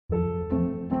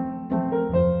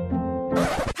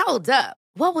Hold up.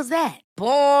 What was that?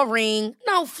 Boring.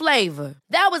 No flavor.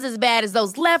 That was as bad as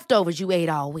those leftovers you ate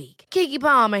all week. Keke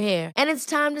Palmer here. And it's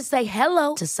time to say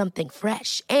hello to something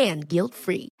fresh and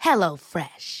guilt-free. Hello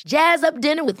Fresh. Jazz up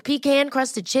dinner with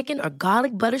pecan-crusted chicken or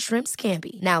garlic butter shrimp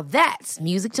scampi. Now that's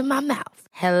music to my mouth.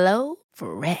 Hello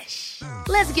Fresh.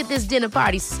 Let's get this dinner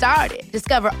party started.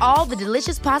 Discover all the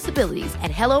delicious possibilities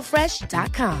at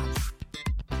hellofresh.com.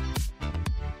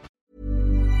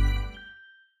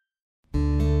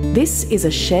 This is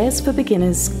a Shares for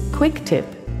Beginners quick tip.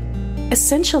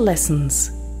 Essential lessons.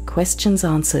 Questions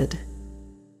answered.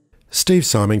 Steve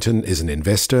Symington is an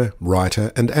investor,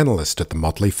 writer and analyst at The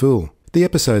Motley Fool. The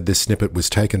episode this snippet was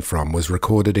taken from was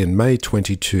recorded in May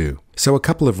 22, so a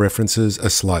couple of references are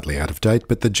slightly out of date,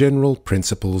 but the general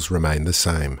principles remain the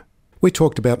same. We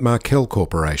talked about Markel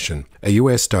Corporation, a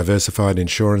US diversified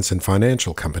insurance and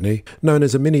financial company known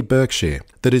as a mini Berkshire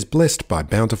that is blessed by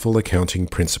bountiful accounting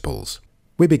principles.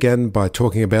 We began by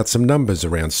talking about some numbers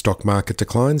around stock market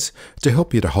declines to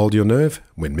help you to hold your nerve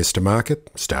when Mr.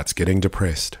 Market starts getting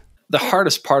depressed. The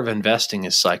hardest part of investing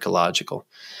is psychological,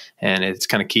 and it's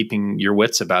kind of keeping your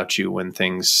wits about you when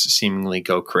things seemingly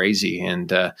go crazy.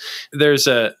 And there's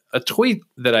a tweet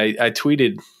that I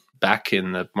tweeted back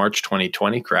in the March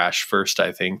 2020 crash first,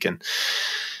 I think,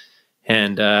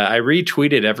 and I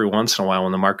retweet it every once in a while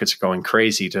when the markets are going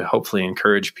crazy to hopefully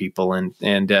encourage people. And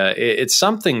it's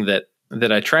something that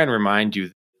I try and remind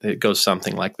you. It goes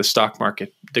something like the stock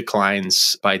market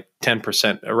declines by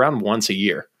 10% around once a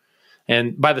year.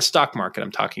 And by the stock market,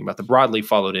 I'm talking about the broadly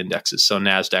followed indexes. So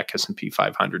NASDAQ, S&P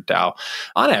 500, Dow.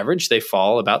 On average, they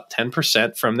fall about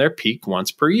 10% from their peak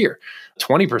once per year,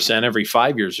 20% every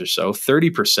 5 years or so,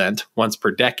 30% once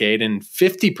per decade, and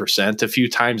 50% a few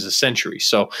times a century.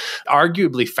 So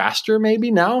arguably faster maybe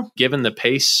now, given the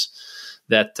pace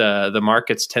that the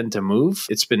markets tend to move.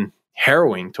 It's been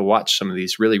harrowing to watch some of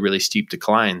these really, really steep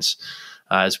declines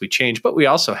as we change. But we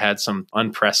also had some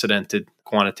unprecedented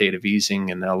quantitative easing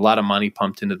and a lot of money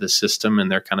pumped into the system, and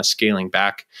they're kind of scaling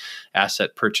back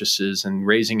asset purchases and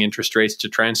raising interest rates to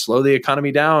try and slow the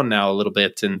economy down now a little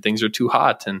bit, and things are too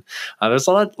hot. And there's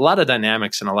a lot of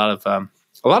dynamics and a lot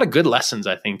of good lessons,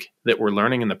 I think, that we're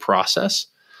learning in the process.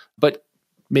 But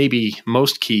maybe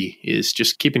most key is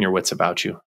just keeping your wits about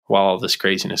you while all this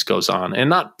craziness goes on and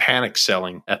not panic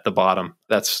selling at the bottom.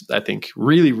 That's, I think,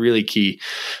 really, really key,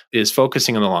 is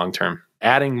focusing on the long term,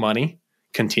 adding money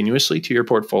continuously to your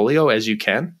portfolio as you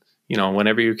can. You know,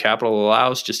 whenever your capital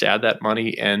allows, just add that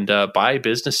money and buy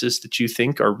businesses that you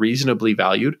think are reasonably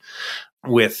valued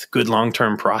with good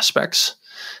long-term prospects.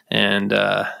 And,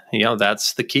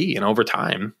 that's the key. And over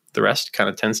time, the rest kind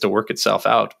of tends to work itself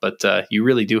out. But you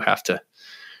really do have to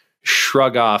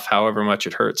shrug off however much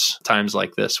it hurts times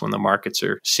like this when the markets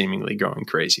are seemingly going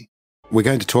crazy. We're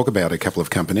going to talk about a couple of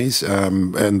companies,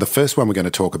 and the first one we're going to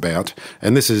talk about,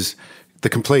 and this is the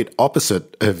complete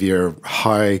opposite of your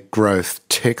high growth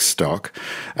tech stock,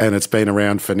 and it's been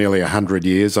around for nearly 100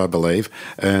 years, I believe,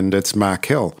 and it's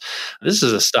Markel. This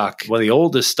is a stock, one of the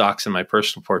oldest stocks in my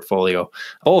personal portfolio,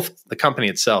 both the company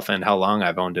itself and how long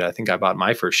I've owned it. I think I bought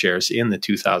my first shares in the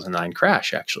 2009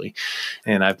 crash, actually,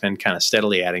 and I've been kind of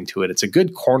steadily adding to it. It's a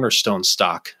good cornerstone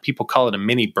stock. People call it a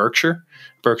mini Berkshire.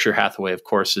 Berkshire Hathaway, of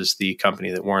course, is the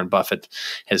company that Warren Buffett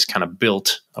has kind of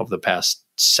built over the past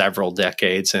several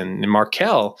decades. And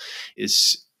Markel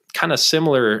is kind of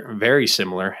similar, very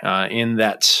similar, in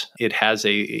that it has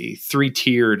a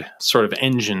three-tiered sort of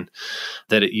engine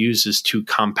that it uses to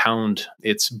compound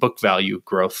its book value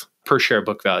growth, per share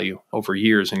book value, over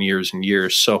years and years and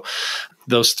years. So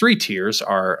those three tiers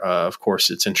are, of course,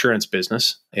 its insurance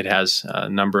business. It has a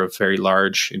number of very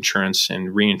large insurance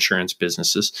and reinsurance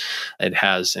businesses. It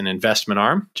has an investment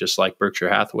arm, just like Berkshire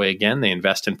Hathaway. Again, they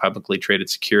invest in publicly traded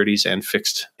securities and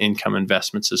fixed income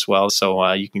investments as well.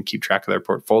 So you can keep track of their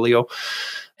portfolio.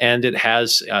 And it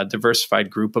has a diversified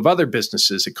group of other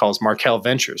businesses it calls Markel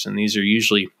Ventures. And these are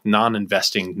usually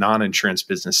non-investing, non-insurance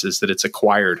businesses that it's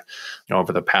acquired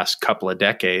over the past couple of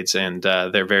decades. And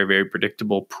they're very, very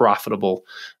predictable, profitable,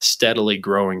 steadily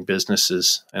growing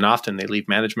businesses. And often they leave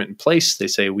management in place. They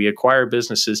say, we acquire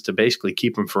businesses to basically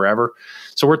keep them forever.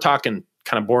 So we're talking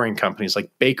kind of boring companies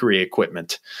like bakery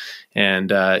equipment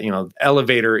and,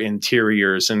 elevator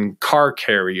interiors and car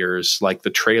carriers, like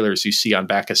the trailers you see on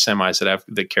back of semis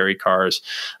that carry cars,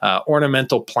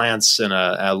 ornamental plants and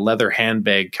a leather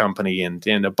handbag company and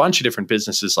a bunch of different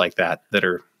businesses like that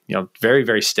are, very,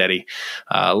 very steady,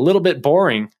 a little bit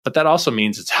boring, but that also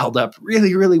means it's held up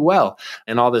really, really well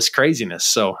in all this craziness.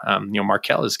 So,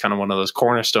 Markel is kind of one of those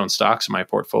cornerstone stocks in my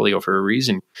portfolio for a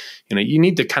reason. You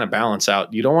need to kind of balance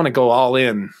out. You don't want to go all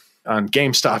in on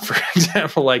GameStop, for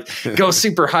example, like go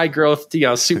super high growth,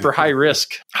 super high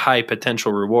risk, high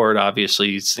potential reward.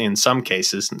 Obviously, in some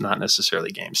cases, not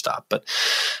necessarily GameStop, but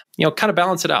kind of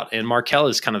balance it out. And Markel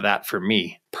is kind of that for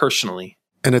me personally.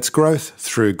 And it's growth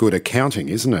through good accounting,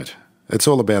 isn't it? It's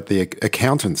all about the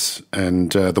accountants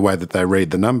and the way that they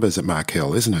read the numbers at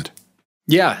Markel, isn't it?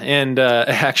 Yeah, and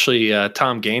actually,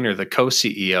 Tom Gaynor, the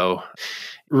co-CEO,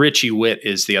 Richie Witt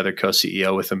is the other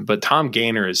co-CEO with him, but Tom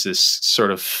Gaynor is this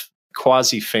sort of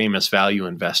quasi-famous value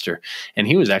investor, and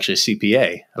he was actually a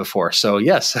CPA before. So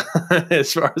yes,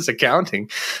 as far as accounting,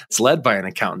 it's led by an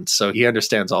accountant, so he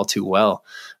understands all too well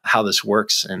how this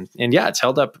works. And yeah, it's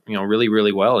held up, really,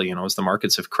 really well. As the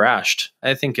markets have crashed,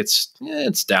 I think it's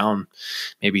down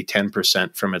maybe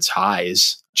 10% from its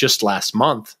highs just last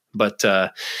month, but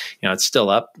it's still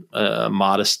up a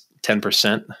modest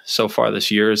 10% so far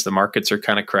this year as the markets are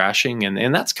kind of crashing.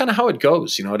 And that's kind of how it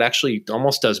goes. It actually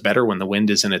almost does better when the wind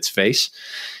is in its face.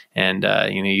 And,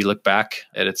 you look back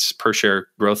at its per share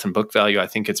growth and book value, I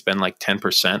think it's been like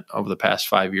 10% over the past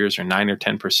 5 years, or 9 or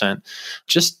 10%,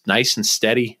 just nice and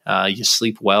steady. You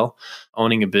sleep well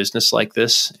owning a business like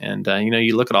this. And,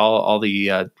 you look at all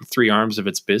the three arms of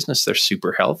its business, they're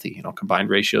super healthy. Combined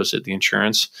ratios at the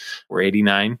insurance were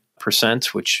 89%,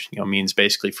 which means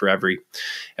basically for every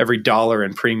dollar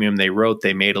in premium they wrote,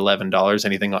 they made $11.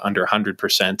 Anything under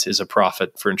 100% is a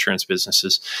profit for insurance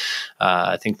businesses.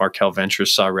 I think Markel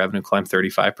Ventures saw revenue climb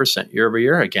 35% year over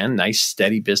year. Again, nice,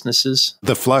 steady businesses.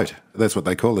 The float, that's what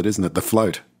they call it, isn't it? The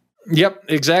float. Yep,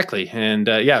 exactly. And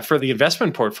for the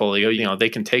investment portfolio, they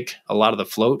can take a lot of the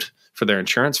float for their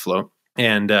insurance float.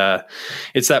 And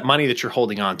it's that money that you're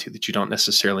holding on to that you don't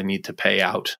necessarily need to pay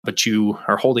out, but you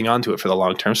are holding on to it for the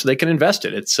long term so they can invest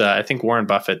it. It's, I think Warren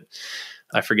Buffett,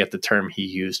 I forget the term he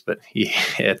used, but he,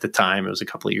 at the time, it was a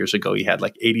couple of years ago, he had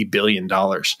like $80 billion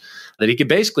that he could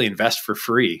basically invest for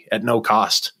free at no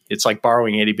cost. It's like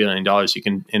borrowing $80 billion. You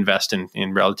can invest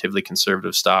in relatively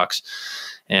conservative stocks.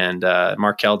 And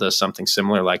Markel does something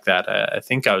similar like that. I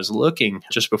think I was looking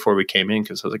just before we came in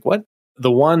because I was like, what? The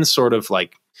one sort of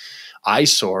like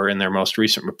eyesore in their most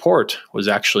recent report was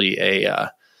actually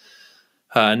a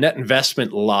net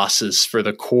investment losses for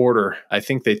the quarter. I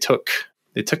think they took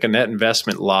a net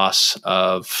investment loss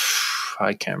of,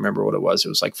 I can't remember what it was. It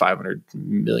was like $500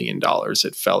 million.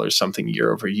 It fell or something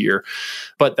year over year.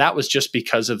 But that was just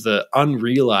because of the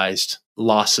unrealized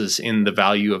losses in the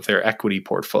value of their equity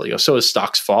portfolio. So as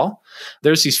stocks fall,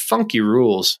 there's these funky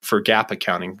rules for GAAP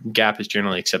accounting. GAAP is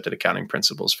generally accepted accounting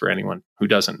principles for anyone who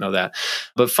doesn't know that.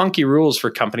 But funky rules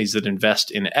for companies that invest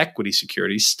in equity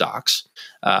securities, stocks,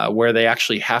 where they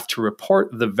actually have to report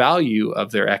the value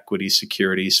of their equity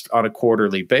securities on a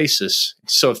quarterly basis.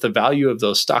 So if the value of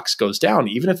those stocks goes down,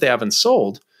 even if they haven't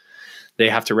sold, they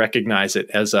have to recognize it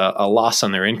as a loss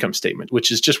on their income statement,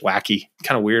 which is just wacky,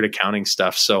 kind of weird accounting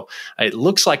stuff. So it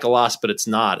looks like a loss, but it's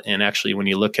not. And actually, when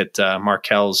you look at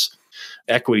Markel's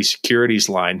equity securities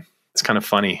line, it's kind of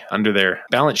funny. Under their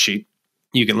balance sheet,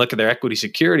 you can look at their equity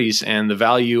securities, and the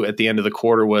value at the end of the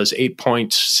quarter was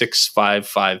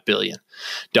 $8.655 billion.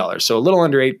 So a little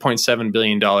under $8.7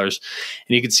 billion. And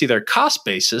you can see their cost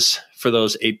basis for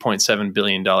those $8.7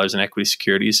 billion in equity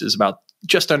securities is about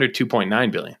just under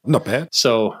 $2.9 billion. Not bad.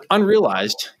 So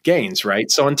unrealized gains, right?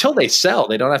 So until they sell,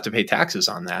 they don't have to pay taxes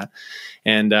on that.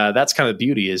 And that's kind of the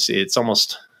beauty, is it's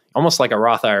almost like a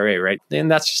Roth IRA, right?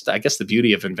 And that's just, I guess, the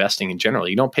beauty of investing in general.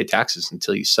 You don't pay taxes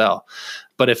until you sell.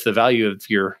 But if the value of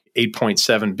your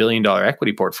 $8.7 billion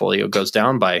equity portfolio goes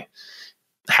down by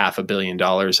 $500 million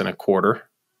in a quarter,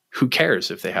 who cares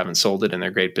if they haven't sold it and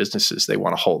they're great businesses they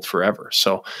want to hold forever?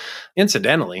 So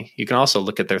incidentally, you can also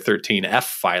look at their 13F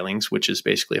filings, which is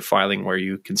basically a filing where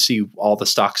you can see all the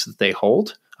stocks that they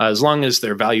hold, as long as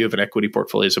their value of an equity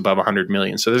portfolio is above 100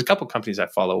 million. So there's a couple of companies I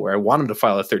follow where I want them to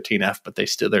file a 13F, but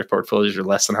their portfolios are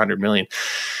less than 100 million.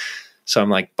 So I'm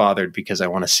like bothered because I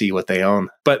want to see what they own.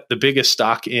 But the biggest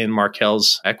stock in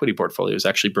Markel's equity portfolio is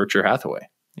actually Berkshire Hathaway.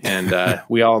 And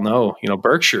we all know,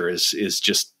 Berkshire is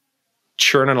just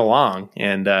churning along.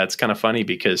 And it's kind of funny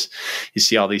because you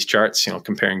see all these charts,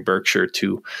 comparing Berkshire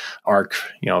to ARK,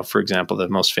 for example, the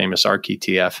most famous ARK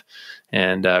ETF.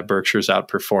 And Berkshire's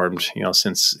outperformed,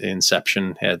 since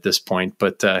inception at this point.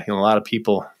 But a lot of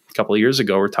people a couple of years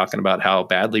ago were talking about how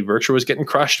badly Berkshire was getting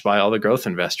crushed by all the growth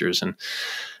investors. And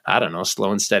I don't know,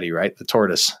 slow and steady, right? The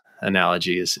tortoise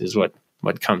analogy is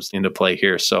what comes into play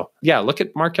here. So yeah, look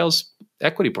at Markel's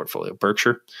equity portfolio: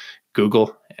 Berkshire,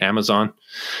 Google, Amazon,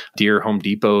 Deere, Home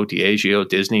Depot, Diageo,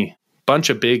 Disney, bunch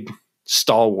of big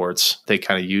stalwarts they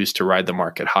kind of use to ride the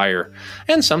market higher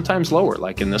and sometimes lower,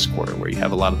 like in this quarter where you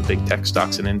have a lot of the big tech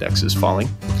stocks and indexes falling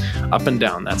up and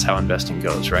down. That's how investing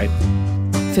goes, right?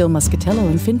 Phil Muscatello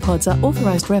and FinPods are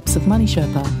authorised reps of Money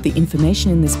Sherpa. The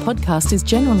information in this podcast is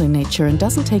general in nature and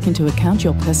doesn't take into account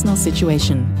your personal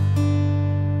situation.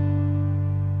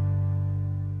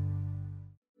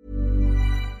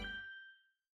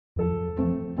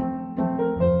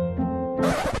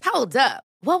 Hold up.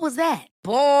 What was that?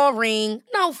 Boring.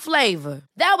 No flavor.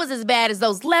 That was as bad as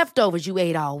those leftovers you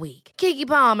ate all week. Keke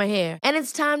Palmer here, and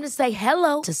it's time to say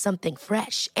hello to something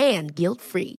fresh and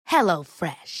guilt-free. Hello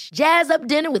Fresh. Jazz up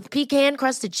dinner with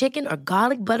pecan-crusted chicken or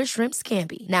garlic butter shrimp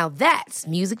scampi. Now that's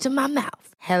music to my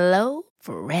mouth. Hello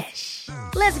Fresh.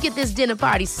 Let's get this dinner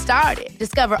party started.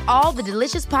 Discover all the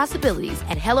delicious possibilities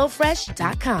at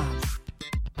HelloFresh.com.